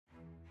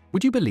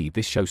Would you believe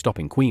this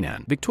show-stopping Queen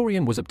Anne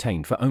Victorian was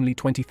obtained for only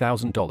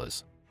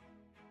 $20,000?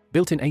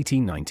 Built in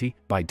 1890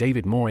 by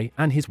David Morey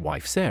and his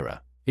wife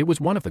Sarah, it was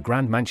one of the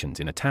grand mansions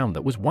in a town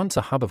that was once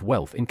a hub of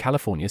wealth in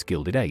California's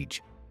Gilded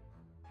Age.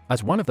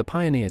 As one of the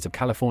pioneers of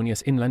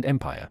California's inland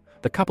empire,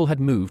 the couple had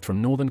moved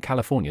from Northern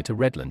California to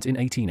Redlands in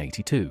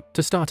 1882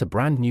 to start a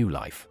brand new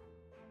life.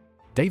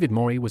 David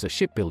Morey was a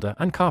shipbuilder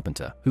and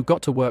carpenter who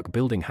got to work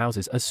building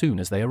houses as soon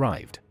as they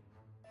arrived.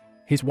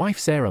 His wife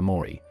Sarah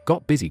Morey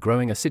got busy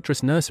growing a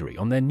citrus nursery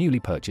on their newly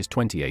purchased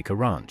 20-acre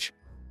ranch.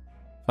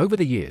 Over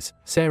the years,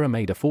 Sarah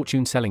made a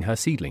fortune selling her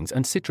seedlings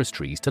and citrus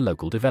trees to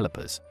local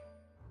developers.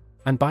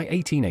 And by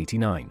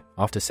 1889,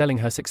 after selling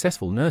her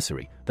successful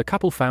nursery, the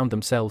couple found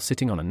themselves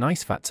sitting on a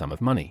nice fat sum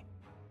of money.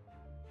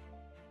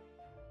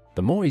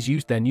 The Moreys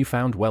used their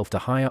newfound wealth to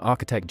hire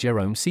architect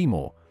Jerome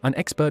Seymour, an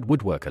expert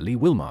woodworker Lee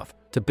Wilmarth,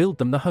 to build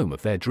them the home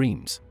of their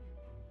dreams.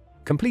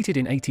 Completed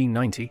in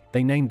 1890,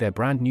 they named their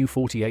brand new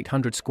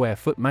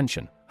 4,800-square-foot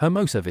mansion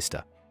Hermosa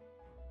Vista.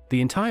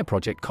 The entire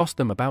project cost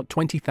them about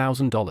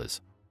 $20,000.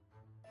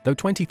 Though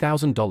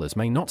 $20,000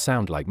 may not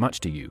sound like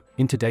much to you,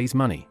 in today's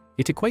money,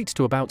 it equates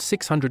to about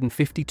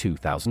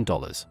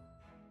 $652,000.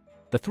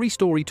 The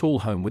 3-story tall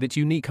home with its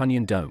unique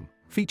onion dome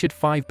featured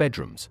 5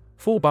 bedrooms,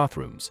 4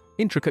 bathrooms,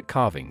 intricate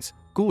carvings,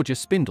 gorgeous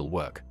spindle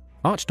work,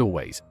 arched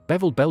doorways,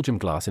 beveled Belgium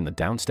glass in the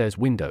downstairs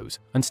windows,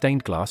 and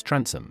stained glass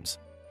transoms.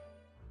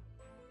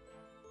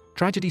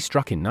 Tragedy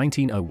struck in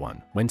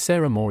 1901 when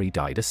Sarah Morey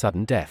died a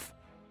sudden death,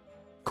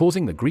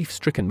 causing the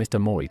grief-stricken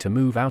Mr. Morey to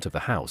move out of the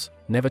house,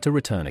 never to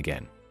return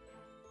again.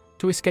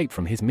 To escape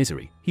from his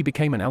misery, he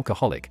became an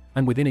alcoholic,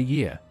 and within a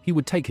year, he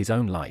would take his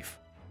own life.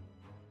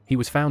 He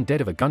was found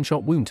dead of a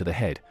gunshot wound to the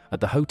head at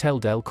the Hotel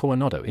del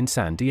Coronado in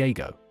San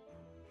Diego.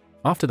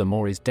 After the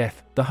Moreys'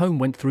 death, the home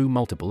went through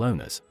multiple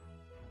owners,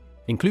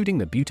 including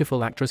the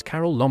beautiful actress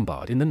Carole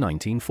Lombard in the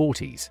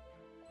 1940s.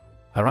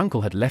 Her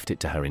uncle had left it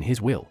to her in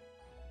his will.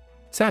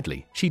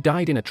 Sadly, she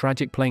died in a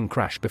tragic plane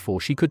crash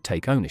before she could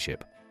take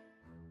ownership.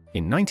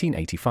 In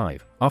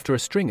 1985, after a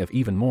string of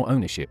even more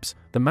ownerships,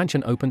 the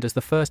mansion opened as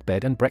the first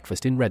bed and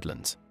breakfast in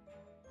Redlands.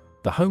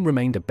 The home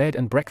remained a bed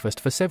and breakfast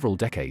for several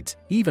decades,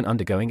 even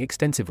undergoing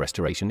extensive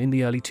restoration in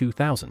the early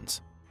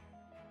 2000s.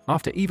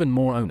 After even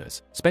more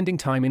owners, spending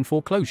time in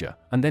foreclosure,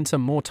 and then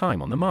some more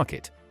time on the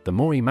market, the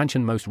Morey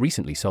mansion most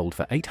recently sold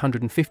for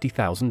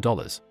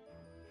 $850,000.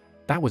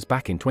 That was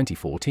back in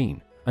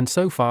 2014, and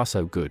so far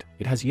so good,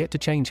 it has yet to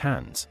change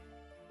hands.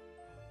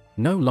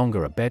 No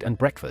longer a bed and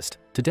breakfast,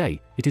 today,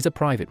 it is a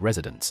private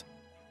residence.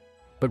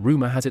 But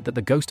rumor has it that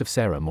the ghost of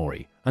Sarah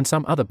Morey and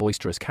some other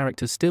boisterous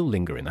characters still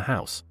linger in the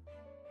house.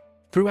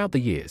 Throughout the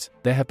years,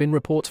 there have been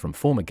reports from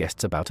former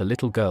guests about a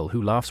little girl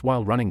who laughs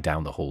while running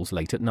down the halls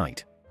late at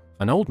night.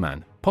 An old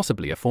man,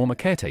 possibly a former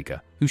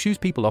caretaker, who shoos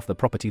people off the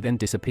property then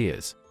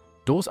disappears.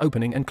 Doors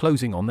opening and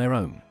closing on their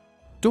own.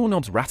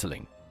 Doorknobs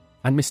rattling.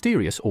 And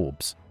mysterious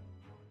orbs.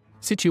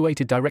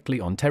 Situated directly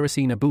on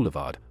Teresina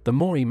Boulevard, the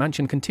Morey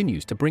mansion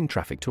continues to bring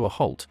traffic to a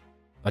halt,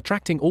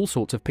 attracting all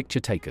sorts of picture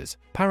takers,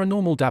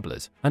 paranormal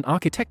dabblers, and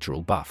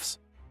architectural buffs.